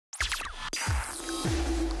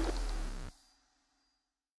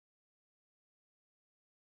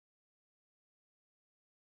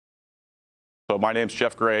So my name's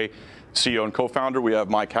Jeff Gray, CEO and co-founder. We have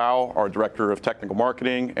Mike Howe, our Director of Technical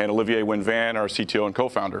Marketing, and Olivier Winvan, our CTO and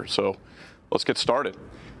co-founder. So let's get started.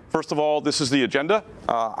 First of all, this is the agenda.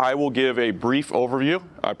 I will give a brief overview.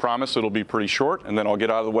 I promise it'll be pretty short, and then I'll get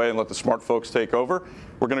out of the way and let the smart folks take over.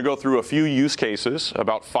 We're going to go through a few use cases,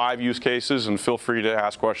 about 5 use cases, and feel free to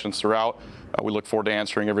ask questions throughout. We look forward to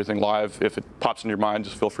answering everything live. If it pops in your mind,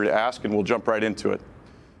 just feel free to ask, and we'll jump right into it.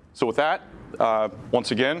 So with that,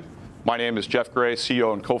 once again, my name is Jeff Gray,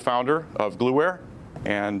 CEO and co-founder of Gluware,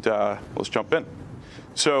 and let's jump in.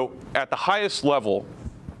 So at the highest level,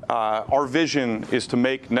 our vision is to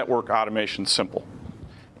make network automation simple.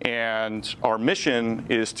 And our mission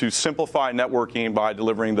is to simplify networking by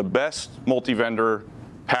delivering the best multi-vendor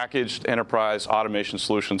packaged enterprise automation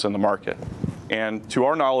solutions in the market. And to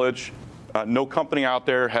our knowledge, no company out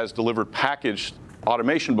there has delivered packaged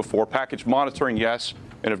automation before. Packaged monitoring, yes,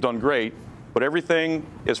 and have done great. But everything,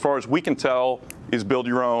 as far as we can tell, is build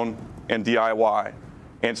your own and DIY.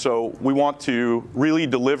 And so we want to really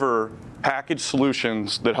deliver packaged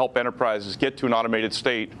solutions that help enterprises get to an automated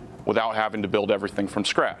state without having to build everything from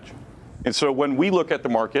scratch. And so when we look at the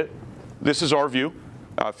market, this is our view.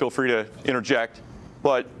 Feel free to interject.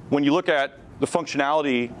 But when you look at the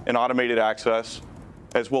functionality and automated access,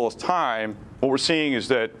 as well as time, what we're seeing is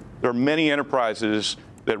that there are many enterprises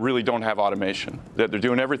that really don't have automation, that they're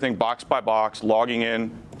doing everything box by box, logging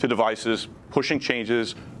in to devices, pushing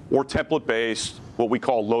changes, or template-based, what we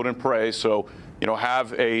call load and pray. So,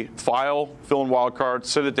 have a file, fill in wildcards,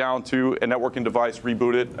 set it down to a networking device,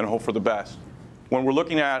 reboot it, and hope for the best. When we're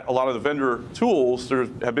looking at a lot of the vendor tools, there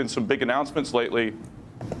have been some big announcements lately,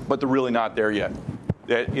 but they're really not there yet.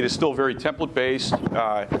 It is still very template-based.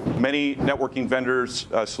 Many networking vendors'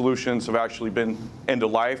 solutions have actually been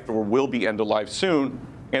end-of-life or will be end-of-life soon,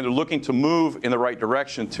 and they're looking to move in the right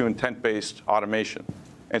direction to intent-based automation.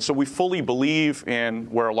 And so we fully believe in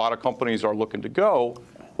where a lot of companies are looking to go,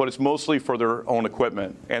 but it's mostly for their own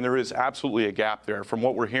equipment. And there is absolutely a gap there. From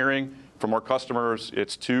what we're hearing from our customers,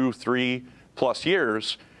 it's 2, 3+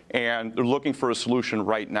 years, and they're looking for a solution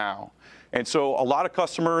right now. And so a lot of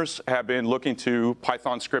customers have been looking to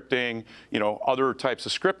Python scripting, other types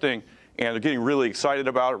of scripting, and they're getting really excited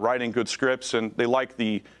about it, writing good scripts, and they like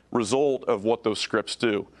the result of what those scripts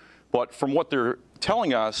do. But from what they're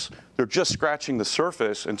telling us, they're just scratching the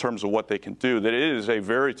surface in terms of what they can do, that it is a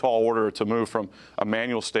very tall order to move from a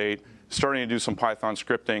manual state, starting to do some Python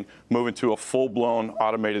scripting, moving to a full-blown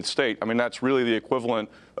automated state. I mean, that's really the equivalent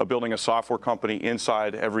of building a software company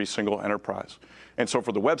inside every single enterprise. And so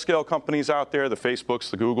for the web scale companies out there, the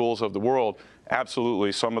Facebooks, the Googles of the world,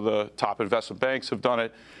 absolutely, some of the top investment banks have done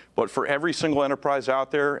it. But for every single enterprise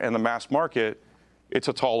out there and the mass market, it's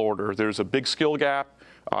a tall order. There's a big skill gap.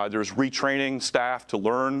 There's retraining staff to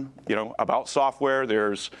learn, about software.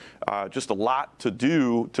 There's just a lot to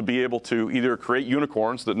do to be able to either create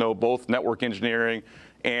unicorns that know both network engineering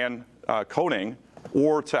and coding,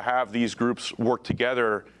 or to have these groups work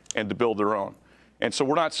together and to build their own. And so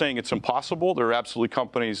we're not saying it's impossible. There are absolutely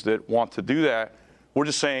companies that want to do that. We're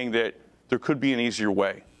just saying that there could be an easier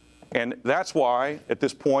way. And that's why, at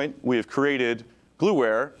this point, we have created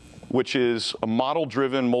Gluware, which is a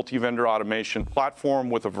model-driven multi-vendor automation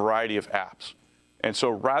platform with a variety of apps. And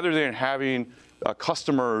so rather than having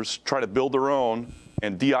customers try to build their own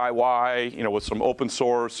and DIY, with some open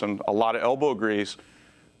source and a lot of elbow grease,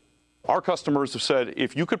 our customers have said,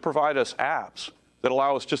 if you could provide us apps that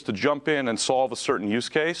allow us just to jump in and solve a certain use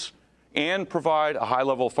case and provide a high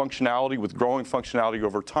level of functionality with growing functionality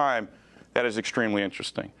over time, that is extremely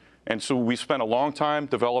interesting. And so we spent a long time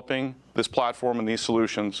developing this platform and these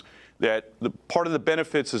solutions. That part of the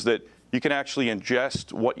benefits is that you can actually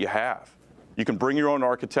ingest what you have. You can bring your own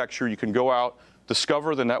architecture. You can go out,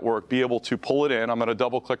 discover the network, be able to pull it in. I'm going to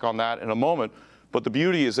double click on that in a moment. But the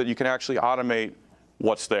beauty is that you can actually automate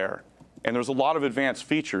what's there. And there's a lot of advanced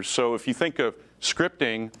features. So if you think of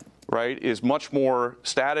scripting, right, is much more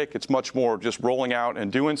static. It's much more just rolling out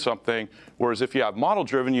and doing something. Whereas if you have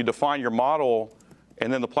model-driven, you define your model,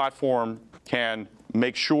 and then the platform can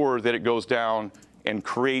make sure that it goes down and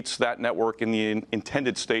creates that network in the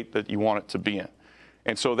intended state that you want it to be in.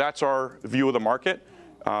 And so that's our view of the market.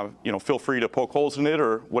 Feel free to poke holes in it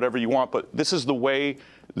or whatever you want, but this is the way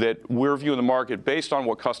that we're viewing the market based on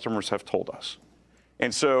what customers have told us.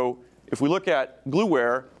 And so if we look at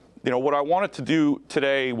Gluware, what I wanted to do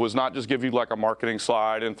today was not just give you like a marketing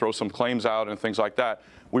slide and throw some claims out and things like that.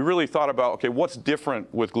 We really thought about, okay, what's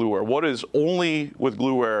different with Gluware? What is only with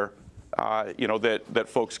Gluware, that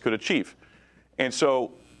folks could achieve? And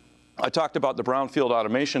so I talked about the brownfield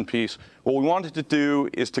automation piece. What we wanted to do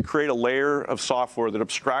is to create a layer of software that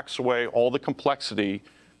abstracts away all the complexity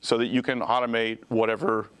so that you can automate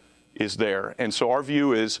whatever is there. And so our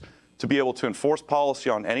view is to be able to enforce policy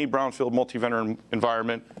on any brownfield multi-vendor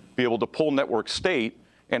environment, be able to pull network state,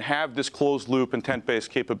 and have this closed loop intent-based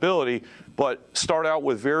capability, but start out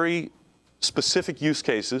with very specific use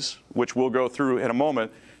cases, which we'll go through in a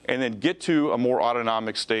moment, and then get to a more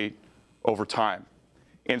autonomic state over time.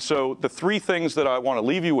 And so the three things that I want to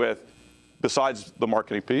leave you with, besides the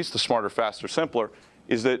marketing piece, the smarter, faster, simpler,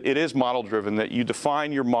 is that it is model-driven, that you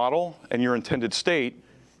define your model and your intended state,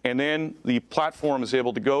 and then the platform is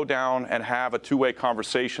able to go down and have a two-way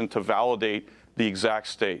conversation to validate the exact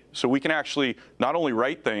state. So we can actually not only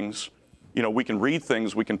write things, we can read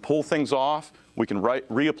things, we can pull things off, we can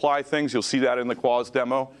reapply things. You'll see that in the Quaz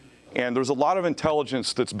demo. And there's a lot of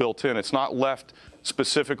intelligence that's built in. It's not left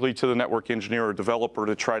specifically to the network engineer or developer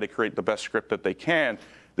to try to create the best script that they can.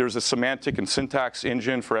 There's a semantic and syntax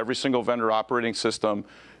engine for every single vendor operating system.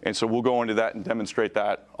 And so we'll go into that and demonstrate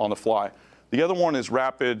that on the fly. The other one is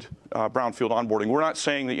rapid brownfield onboarding. We're not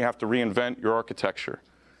saying that you have to reinvent your architecture,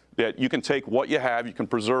 that you can take what you have, you can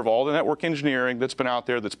preserve all the network engineering that's been out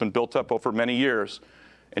there, that's been built up over many years,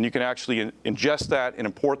 and you can actually ingest that and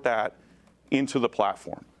import that into the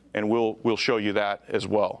platform. And we'll show you that as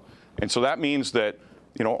well. And so that means that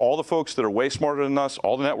all the folks that are way smarter than us,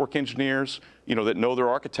 all the network engineers, that know their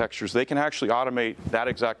architectures, they can actually automate that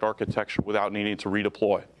exact architecture without needing to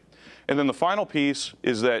redeploy. And then the final piece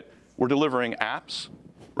is that we're delivering apps,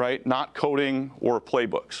 right? Not coding or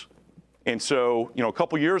playbooks. And so, a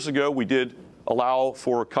couple years ago, we did allow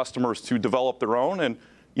for customers to develop their own. And,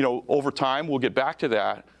 over time, we'll get back to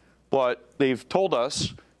that. But they've told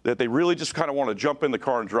us that they really just kind of want to jump in the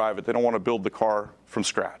car and drive it. They don't want to build the car from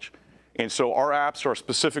scratch. And so our apps are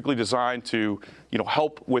specifically designed to,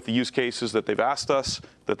 help with the use cases that they've asked us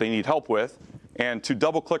that they need help with. And to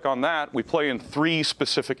double click on that, we play in three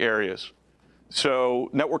specific areas. So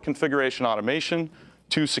network configuration automation,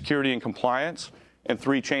 2, security and compliance, and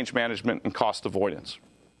 3, change management and cost avoidance.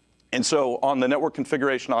 And so on the network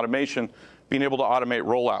configuration automation, being able to automate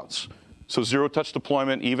rollouts. So zero-touch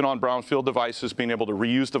deployment, even on brownfield devices, being able to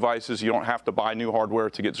reuse devices. You don't have to buy new hardware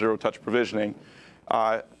to get zero-touch provisioning.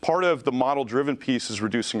 Part of the model-driven piece is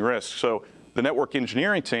reducing risk. So the network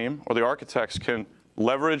engineering team or the architects can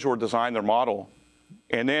leverage or design their model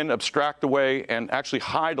and then abstract away and actually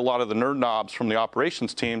hide a lot of the nerd knobs from the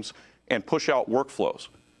operations teams and push out workflows.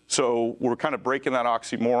 So we're kind of breaking that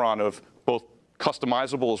oxymoron of both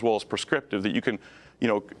customizable as well as prescriptive, that you can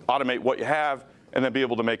automate what you have and then be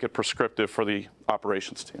able to make it prescriptive for the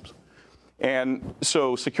operations teams. And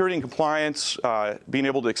so security and compliance, being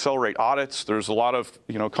able to accelerate audits. There's a lot of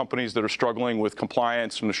companies that are struggling with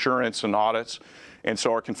compliance and assurance and audits. And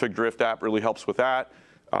so our Config Drift app really helps with that.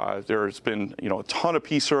 There's been a ton of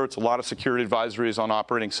P-certs, a lot of security advisories on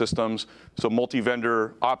operating systems. So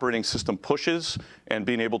multi-vendor operating system pushes and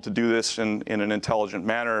being able to do this in an intelligent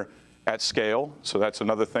manner at scale. So that's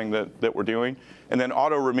another thing that we're doing. And then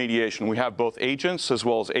auto remediation. We have both agents as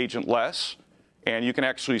well as agentless. And you can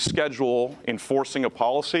actually schedule enforcing a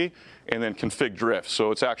policy and then config drift. So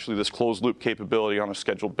it's actually this closed loop capability on a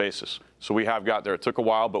scheduled basis. So we have got there. It took a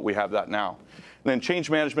while, but we have that now. And then change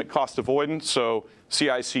management, cost avoidance. So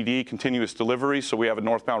CI/CD, continuous delivery. So we have a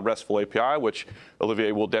northbound RESTful API, which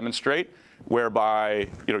Olivier will demonstrate, whereby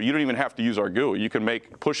you don't even have to use our GUI. You can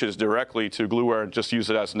make pushes directly to Gluware and just use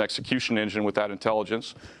it as an execution engine with that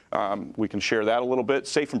intelligence. We can share that a little bit.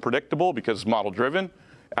 Safe and predictable because it's model driven.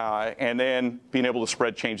 And then being able to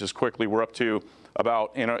spread changes quickly. We're up to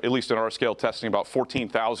about, at least in our scale testing, about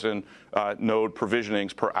 14,000 node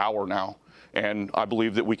provisionings per hour now. And I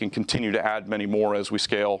believe that we can continue to add many more as we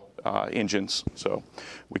scale engines. So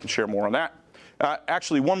we can share more on that.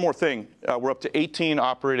 Actually, one more thing. We're up to 18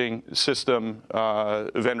 operating system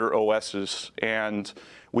vendor OSs. And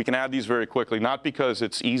we can add these very quickly, not because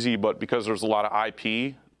it's easy, but because there's a lot of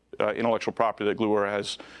IP, intellectual property that Gluware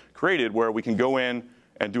has created, where we can go in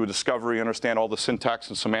and do a discovery, understand all the syntax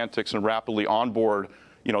and semantics, and rapidly onboard,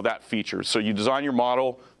 that feature. So you design your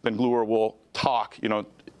model, then Gluware will talk,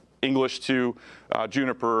 English to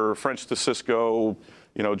Juniper, French to Cisco,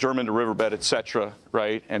 German to Riverbed, et cetera,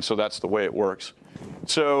 right? And so that's the way it works.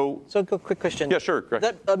 So a quick question. Yeah, sure.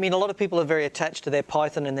 A lot of people are very attached to their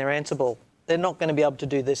Python and their Ansible. They're not going to be able to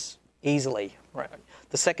do this easily, right?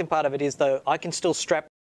 The second part of it is, though, I can still strap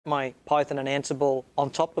my Python and Ansible on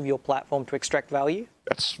top of your platform to extract value?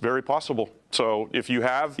 That's very possible. So if you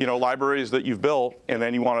have, libraries that you've built and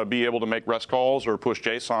then you want to be able to make REST calls or push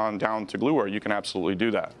JSON down to Gluware, you can absolutely do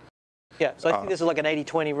that. Yeah, so I think this is like an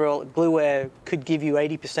 80-20 rule. Gluware could give you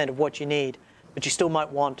 80% of what you need, but you still might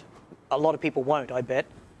want, a lot of people won't, I bet,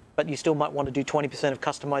 but you still might want to do 20% of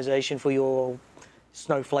customization for your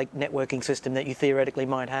snowflake networking system that you theoretically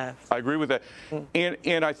might have. I agree with that.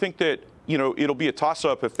 And I think that, it'll be a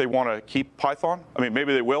toss-up if they want to keep Python. I mean,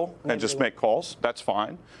 maybe they will and just make calls. That's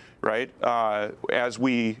fine, right? As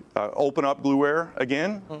we open up Gluware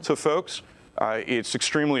again to folks, it's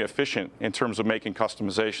extremely efficient in terms of making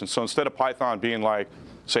customization. So instead of Python being like,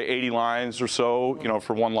 say, 80 lines or so,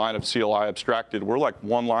 for one line of CLI abstracted, we're like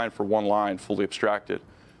one line for one line fully abstracted.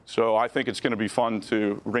 So I think it's going to be fun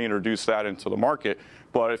to reintroduce that into the market.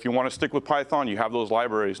 But if you want to stick with Python, you have those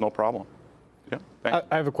libraries, no problem. Yeah. Thanks.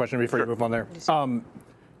 I have a question before you move on there.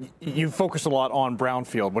 You focus a lot on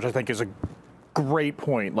brownfield, which I think is a great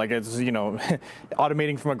point. Like it's,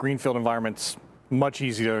 automating from a greenfield environment's much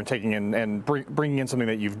easier than taking in and bringing in something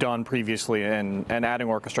that you've done previously and adding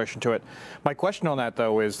orchestration to it. My question on that,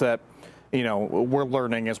 though, is that, we're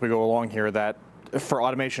learning as we go along here that for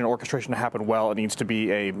automation and orchestration to happen well, it needs to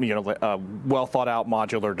be a well thought out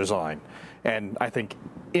modular design. And I think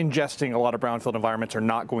ingesting a lot of brownfield environments are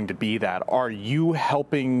not going to be that. Are you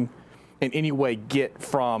helping in any way get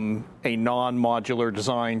from a non-modular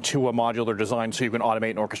design to a modular design so you can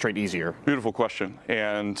automate and orchestrate easier? Beautiful question.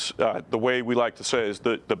 And the way we like to say is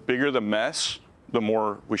that the bigger the mess, the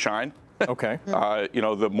more we shine. Okay.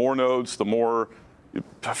 The more nodes, the more,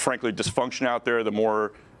 frankly, dysfunction out there, the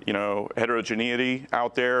more heterogeneity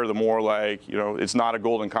out there, the more like, it's not a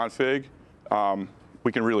golden config,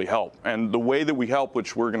 we can really help. And the way that we help,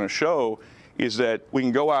 which we're going to show, is that we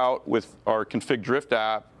can go out with our config drift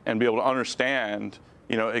app and be able to understand,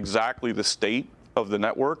 exactly the state of the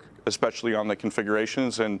network, especially on the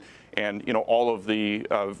configurations and all of the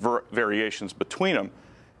variations between them.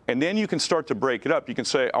 And then you can start to break it up. You can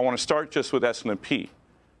say, I want to start just with SNMP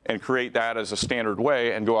and create that as a standard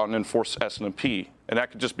way and go out and enforce SNMP. And that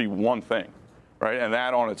could just be one thing, right? And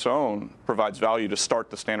that on its own provides value to start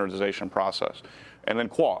the standardization process. And then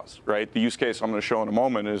quaz, right? The use case I'm going to show in a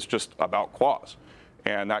moment is just about quaz.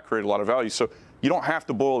 And that created a lot of value. So you don't have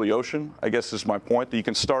to boil the ocean, I guess is my point, that you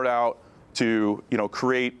can start out to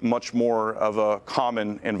create much more of a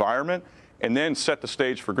common environment and then set the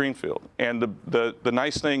stage for greenfield. And the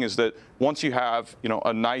nice thing is that once you have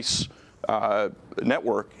a nice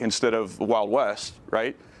network instead of the Wild West,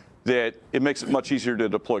 right, that it makes it much easier to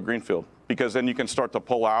deploy greenfield because then you can start to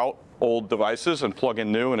pull out old devices and plug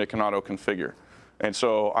in new and it can auto-configure. And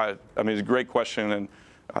so, I mean, it's a great question, and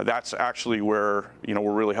that's actually where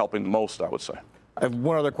we're really helping the most, I would say. I have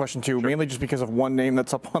one other question too, mainly just because of one name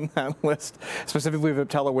that's up on that list, specifically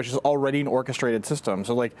Viptela, which is already an orchestrated system.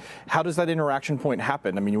 So, like, how does that interaction point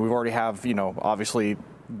happen? I mean, we already have, obviously,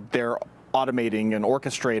 they're automating and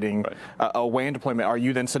orchestrating a WAN deployment. Are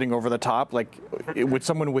you then sitting over the top? Like, would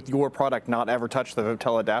someone with your product not ever touch the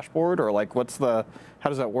Viptela dashboard, or like, how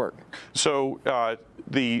does that work? So,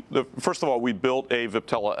 first of all, we built a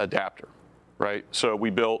Viptela adapter, right? So we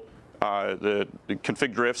built the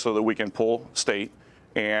config drift so that we can pull state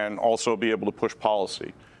and also be able to push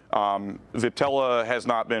policy. Viptela has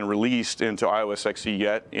not been released into iOS XE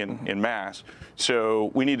yet in mass, so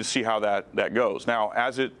we need to see how that goes. Now,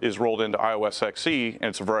 as it is rolled into iOS XE and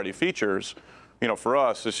it's a variety of features, for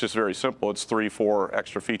us, it's just very simple. It's 3-4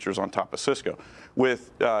 extra features on top of Cisco.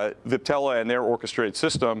 With Viptela and their orchestrated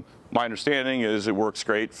system, my understanding is it works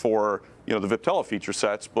great for the Viptela feature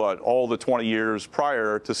sets, but all the 20 years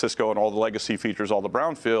prior to Cisco and all the legacy features, all the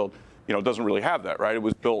brownfield, doesn't really have that, right? It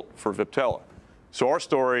was built for Viptela. So our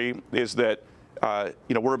story is that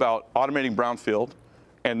we're about automating brownfield,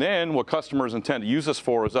 and then what customers intend to use us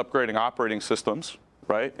for is upgrading operating systems,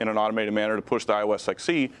 right, in an automated manner to push the iOS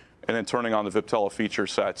XE, and then turning on the Viptela feature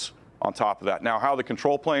sets on top of that. Now, how the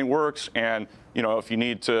control plane works, and if you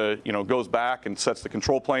need to, goes back and sets the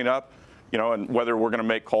control plane up, and whether we're going to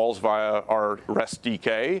make calls via our REST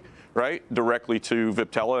DK, right, directly to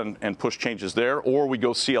Viptela and push changes there, or we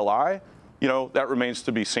go CLI, that remains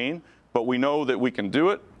to be seen. But we know that we can do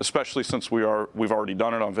it, especially since we've already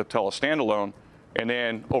done it on Viptela standalone. And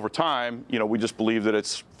then over time, we just believe that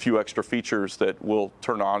it's a few extra features that we'll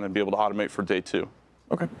turn on and be able to automate for day 2.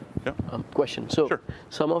 Okay. Yeah. Question. So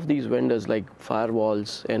some of these vendors like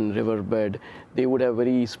firewalls and Riverbed, they would have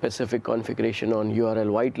very specific configuration on URL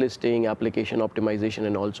whitelisting, application optimization,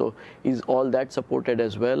 and also is all that supported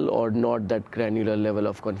as well, or not that granular level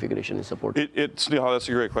of configuration is supported? That's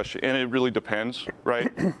a great question, and it really depends,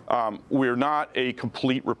 right? We're not a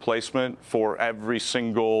complete replacement for every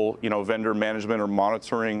single vendor management or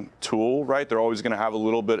monitoring tool, right? They're always going to have a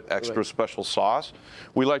little bit extra special sauce.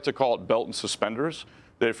 We like to call it belt and suspenders.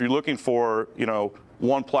 That if you're looking for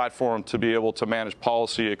one platform to be able to manage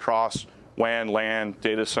policy across WAN, LAN,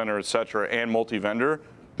 data center, et cetera, and multi-vendor,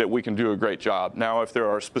 that we can do a great job. Now, if there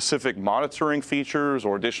are specific monitoring features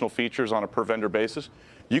or additional features on a per vendor basis,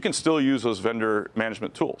 you can still use those vendor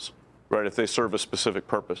management tools, right, if they serve a specific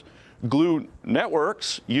purpose. Glue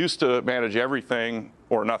networks used to manage everything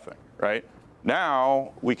or nothing, right?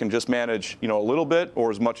 Now we can just manage, a little bit or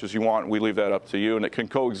as much as you want. We leave that up to you, and it can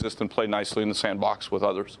coexist and play nicely in the sandbox with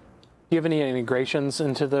others. Do you have any integrations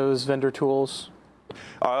into those vendor tools?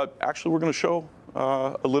 Actually, we're going to show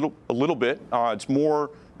a little bit. It's more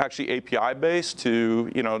actually API based to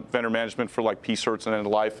vendor management for like P-certs and end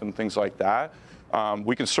of life and things like that.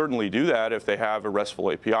 We can certainly do that if they have a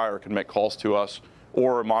RESTful API or can make calls to us,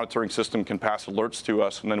 or a monitoring system can pass alerts to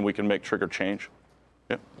us, and then we can make trigger change.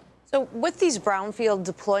 Yeah. So with these brownfield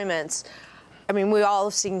deployments, I mean, we all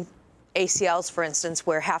have seen ACLs, for instance,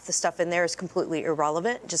 where half the stuff in there is completely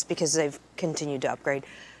irrelevant just because they've continued to upgrade.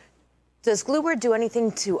 Does Gluware do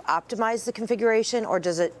anything to optimize the configuration, or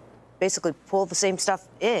does it basically pull the same stuff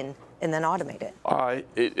in and then automate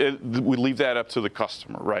it? We leave that up to the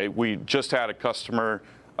customer, right? We just had a customer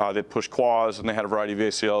that pushed quas, and they had a variety of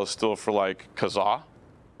ACLs still for like Kazaa,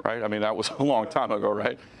 right? I mean, that was a long time ago,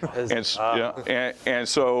 right? And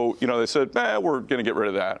so, they said, we're going to get rid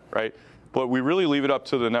of that, right? But we really leave it up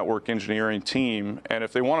to the network engineering team, and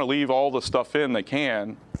if they want to leave all the stuff in, they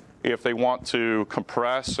can. If they want to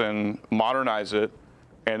compress and modernize it,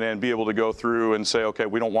 and then be able to go through and say, okay,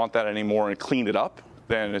 we don't want that anymore, and clean it up,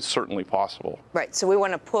 then it's certainly possible. Right, so we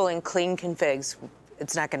want to pull in clean configs.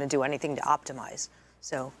 It's not going to do anything to optimize.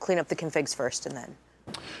 So clean up the configs first and then.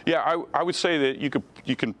 Yeah, I would say that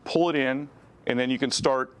you can pull it in, and then you can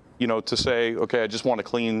start, to say, okay, I just want to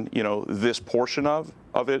clean, this portion of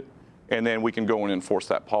it, and then we can go and enforce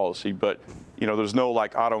that policy. But, there's no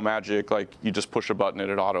like auto magic, like you just push a button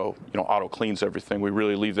and it auto cleans everything. We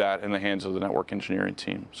really leave that in the hands of the network engineering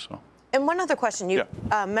team. So. And one other question, you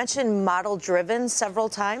mentioned model-driven several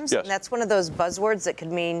times, yes. And that's one of those buzzwords that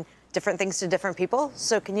could mean different things to different people.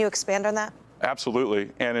 So can you expand on that?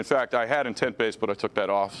 Absolutely, and in fact, I had intent-based, but I took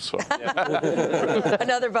that off. So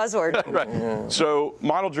another buzzword. Right. So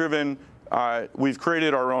model-driven, we've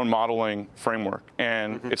created our own modeling framework,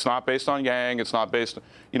 and it's not based on Yang. It's not based,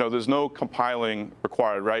 there's no compiling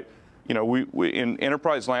required, right? We in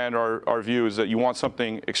enterprise land, our view is that you want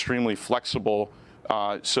something extremely flexible,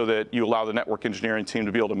 so that you allow the network engineering team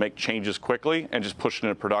to be able to make changes quickly and just push it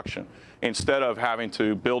into production, instead of having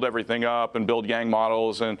to build everything up and build Yang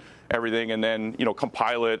models and everything, and then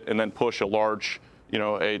compile it and then push a large,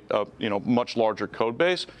 much larger code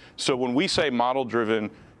base. So when we say model-driven,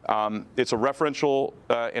 it's a referential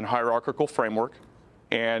and hierarchical framework,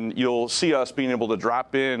 and you'll see us being able to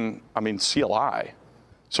drop in, CLI.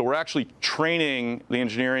 So we're actually training the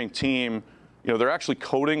engineering team. They're actually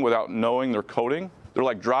coding without knowing they're coding. They're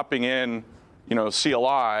like dropping in,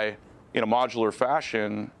 CLI in a modular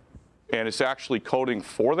fashion, and it's actually coding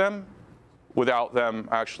for them without them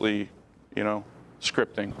actually,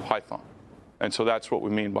 scripting Python. And so that's what we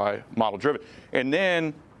mean by model-driven. And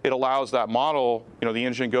then it allows that model, the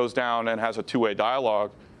engine goes down and has a two-way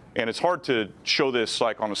dialogue. And it's hard to show this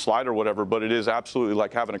like on a slide or whatever, but it is absolutely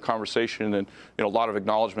like having a conversation and a lot of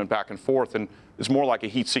acknowledgement back and forth. And it's more like a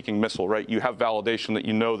heat-seeking missile, right? You have validation that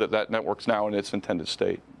you know that network's now in its intended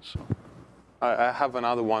state. So. I have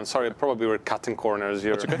another one. Sorry, probably we're cutting corners.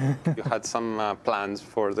 That's okay. You had some plans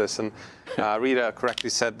for this, and Rita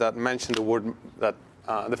correctly mentioned the word that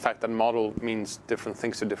the fact that model means different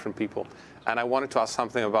things to different people. And I wanted to ask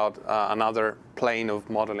something about another plane of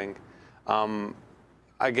modeling.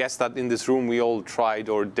 I guess that in this room we all tried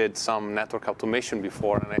or did some network automation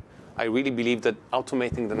before, and I really believe that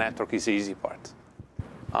automating the network is the easy part.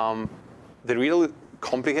 The real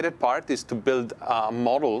complicated part is to build a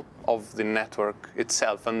model of the network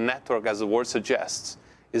itself. A network, as the word suggests,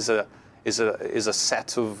 is a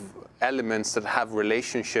set of elements that have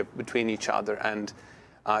relationship between each other, and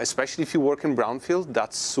especially if you work in brownfield,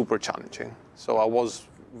 that's super challenging. So I was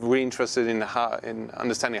really interested in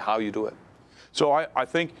understanding how you do it. So I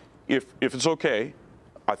think if it's okay,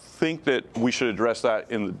 I think that we should address that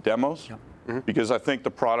in the demos, because I think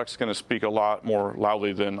the product's going to speak a lot more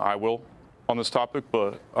loudly than I will on this topic.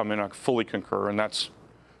 But I fully concur, and that's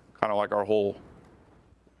kind of like our whole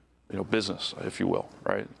business, if you will,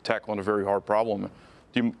 right? Tackling a very hard problem.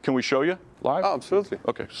 Can we show you live? Oh, absolutely.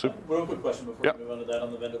 Okay, super. Real quick question before we move on to that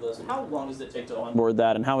on the vendor list. How long does it take to onboard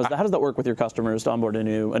that, and how does that work with your customers to onboard a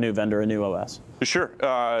new vendor, a new OS? Sure.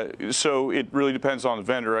 So it really depends on the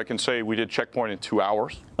vendor. I can say we did Checkpoint in 2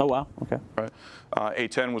 hours. Oh, wow. Okay. Right.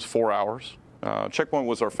 A10 was 4 hours. Checkpoint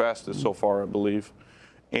was our fastest so far, I believe.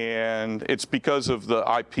 And it's because of the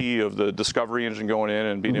IP of the discovery engine going in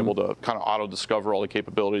and being able to kind of auto-discover all the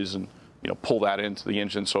capabilities and pull that into the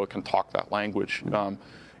engine so it can talk that language. So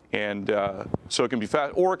it can be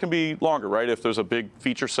fast, or it can be longer, right? If there's a big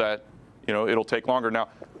feature set, it'll take longer. Now,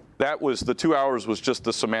 the 2 hours was just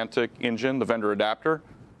the semantic engine, the vendor adapter.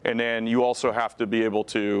 And then you also have to be able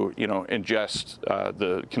to, ingest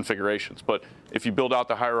the configurations. But if you build out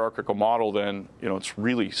the hierarchical model, then, it's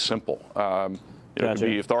really simple. It could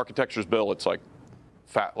be, if the architecture's built, it's like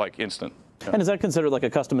instant. And is that considered like a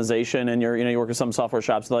customization? And you work with some software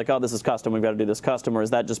shops, they're like, oh, this is custom, we've got to do this custom, or is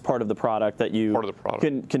that just part of the product that you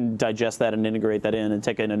can digest that and integrate that in and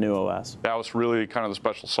take in a new OS? That was really kind of the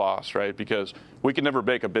special sauce, right? Because we could never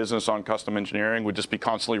make a business on custom engineering. We'd just be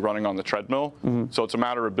constantly running on the treadmill. So it's a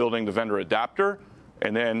matter of building the vendor adapter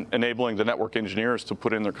and then enabling the network engineers to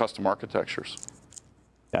put in their custom architectures.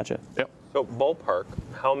 Gotcha. Yep. So ballpark,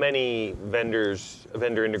 how many vendor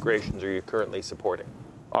integrations are you currently supporting?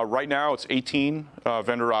 Right now, it's 18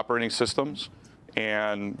 vendor operating systems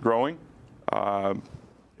and growing. And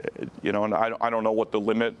I don't know what the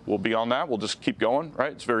limit will be on that. We'll just keep going,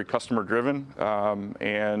 right? It's very customer driven.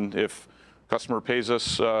 And if customer pays us,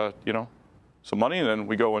 some money, then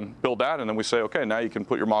we go and build that, and then we say, okay, now you can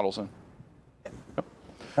put your models in. Yep.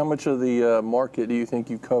 How much of the market do you think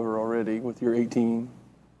you cover already with your 18?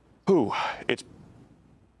 Ooh, it's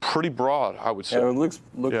pretty broad, I would say. Yeah, it looks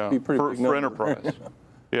to be pretty big for enterprise.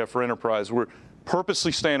 Yeah, for enterprise. We're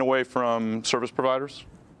purposely staying away from service providers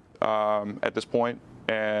at this point,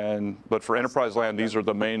 but for enterprise land, these are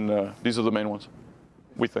the main ones,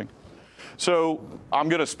 we think. So I'm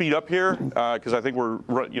going to speed up here because I think we're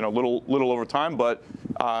little over time. But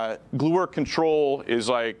Gluware Control is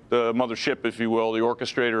like the mothership, if you will, the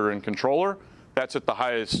orchestrator and controller. That's at the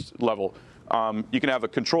highest level. You can have a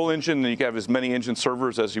control engine, and you can have as many engine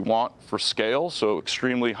servers as you want for scale, so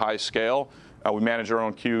extremely high scale. We manage our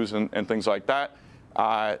own queues and things like that.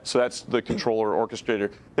 So that's the controller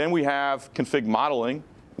orchestrator. Then we have config modeling,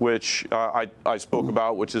 which I spoke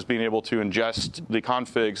about, which is being able to ingest the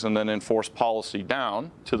configs and then enforce policy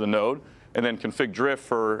down to the node, and then config drift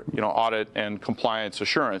for audit and compliance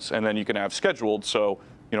assurance. And then you can have scheduled, so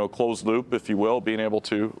closed loop, if you will, being able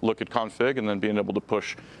to look at config and then being able to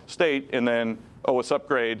push state, and then OS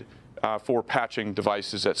upgrade for patching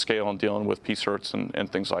devices at scale and dealing with p-certs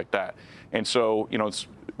and things like that. And so, it's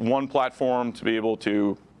one platform to be able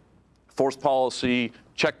to force policy,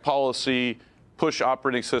 check policy, push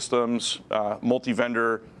operating systems,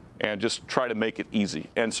 multi-vendor, and just try to make it easy.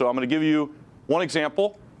 And so I'm going to give you one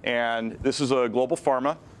example, and this is a global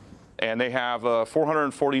pharma, and they have a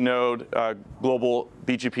 440-node global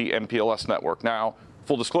BGP MPLS network. Now,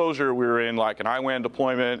 full disclosure, we were in like an IWAN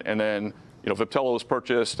deployment, and then Viptela was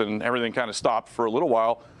purchased, and everything kind of stopped for a little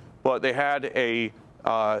while. But they had a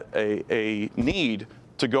need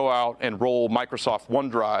to go out and roll Microsoft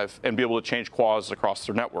OneDrive and be able to change quads across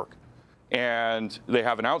their network. And they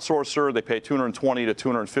have an outsourcer. They pay $220,000 to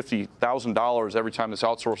 $250,000 every time this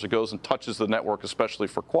outsourcer goes and touches the network, especially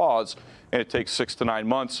for quads. And it takes 6 to 9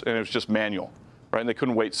 months, and it was just manual, right? And they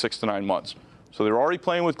couldn't wait 6 to 9 months. So they're already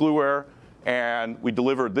playing with Gluware, and we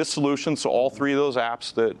delivered this solution, so all 3 of those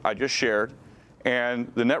apps that I just shared.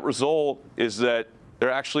 And the net result is that they're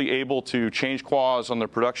actually able to change quads on their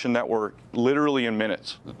production network literally in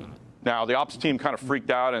minutes. Now, the ops team kind of freaked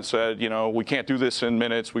out and said, we can't do this in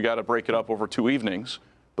minutes. We got to break it up over 2 evenings.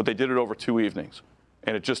 But they did it over 2 evenings,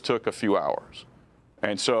 and it just took a few hours.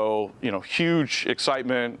 And so, huge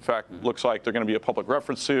excitement. In fact, it looks like they're going to be a public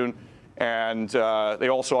reference soon. And they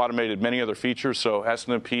also automated many other features, so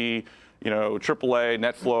SNMP, AAA,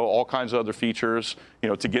 NetFlow, all kinds of other features,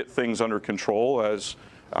 to get things under control as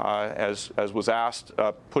was asked.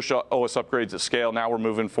 Push OS upgrades at scale. Now we're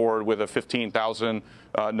moving forward with a 15,000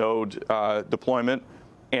 node deployment.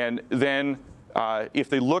 And then if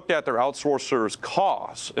they looked at their outsourcers'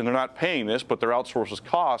 costs, and they're not paying this, but their outsourcers'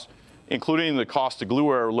 costs, including the cost to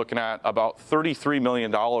Gluware, we're looking at about $33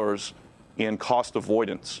 million in cost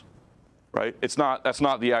avoidance, right? That's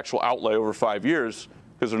not the actual outlay over 5 years,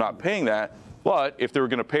 because they're not paying that. But if they were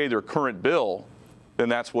going to pay their current bill, then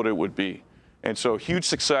that's what it would be. And so huge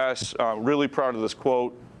success. Really proud of this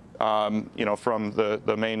quote, from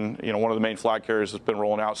the main, one of the main flag carriers that's been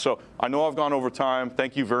rolling out. So I know I've gone over time.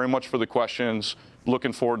 Thank you very much for the questions.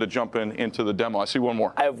 Looking forward to jumping into the demo. I see one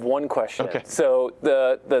more. I have one question. Okay. So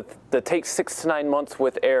the takes 6 to 9 months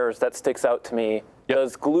with errors, that sticks out to me. Yep.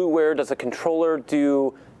 Does Gluware, does a controller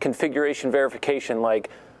do configuration verification,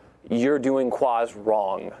 like you're doing quas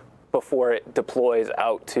wrong before it deploys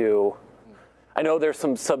out to? I know there's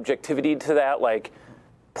some subjectivity to that, like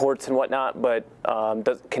ports and whatnot, but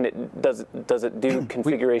does it do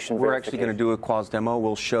configuration verification? We're actually going to do a quas demo.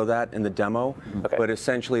 We'll show that in the demo. Okay. But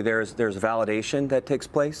essentially, there's validation that takes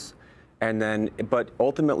place, and then, but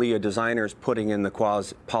ultimately a designer is putting in the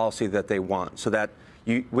quas policy that they want, so that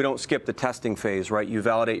we don't skip the testing phase, right? You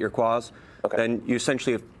validate your quas, then you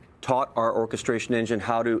essentially have taught our orchestration engine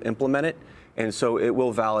how to implement it, and so it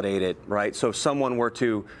will validate it, right? So if someone were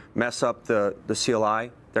to mess up the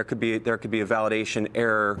CLI, there could be a validation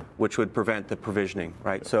error which would prevent the provisioning,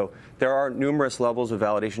 right? So there are numerous levels of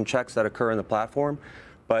validation checks that occur in the platform,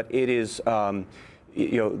 but it is,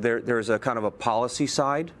 there's a kind of a policy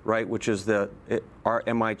side, right, which is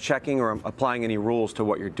am I checking or applying any rules to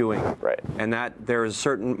what you're doing? Right. And that there is a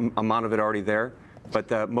certain amount of it already there,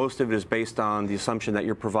 but most of it is based on the assumption that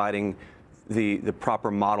you're providing the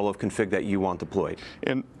proper model of config that you want deployed.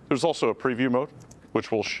 And there's also a preview mode, which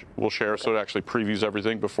we'll share, so it actually previews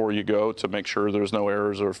everything before you go to make sure there's no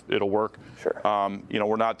errors or it'll work. Sure.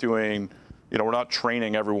 We're not doing, we're not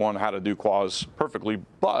training everyone how to do quas perfectly,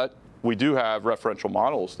 but we do have referential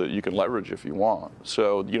models that you can leverage if you want.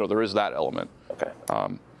 So, there is that element. Okay.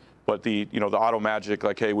 But the auto magic,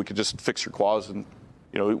 like, hey, we could just fix your quas, and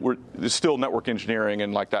there's still network engineering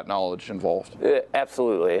and like that knowledge involved.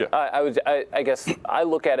 Absolutely. Yeah. I guess I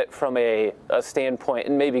look at it from a standpoint,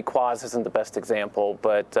 and maybe quas isn't the best example,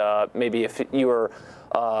 but maybe if you were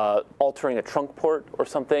altering a trunk port or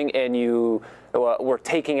something, and you were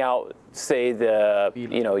taking out, say,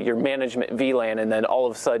 your management VLAN, and then all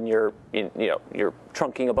of a sudden you're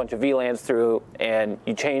trunking a bunch of VLANs through, and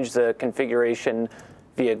you change the configuration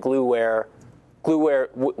via Gluware.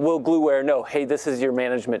 Will Gluware know, hey, this is your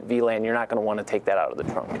management VLAN, you're not going to want to take that out of the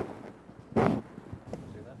trunk?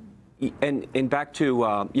 And back to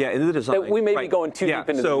in the design. We may be going too deep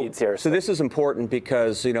into the weeds here. So this is important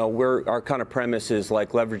because our kind of premise is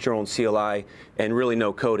like leverage your own CLI and really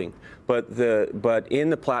no coding. But in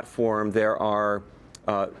the platform there are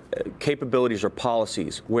capabilities or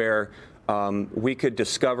policies where we could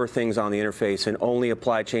discover things on the interface and only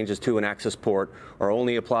apply changes to an access port, or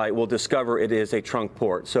we'll discover it is a trunk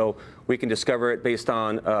port. So we can discover it based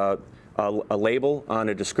on a label on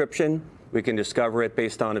a description. We can discover it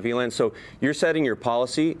based on a VLAN. So you're setting your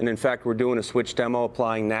policy, and in fact, we're doing a switch demo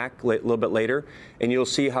applying NAC a little bit later, and you'll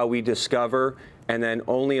see how we discover and then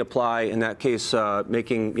only apply, in that case,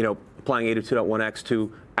 applying 802.1x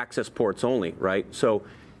to access ports only, right? So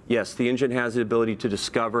yes, the engine has the ability to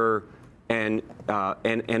discover and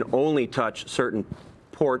only touch certain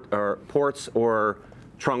ports or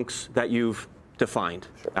trunks that you've defined.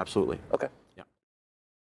 Sure. Absolutely. Okay.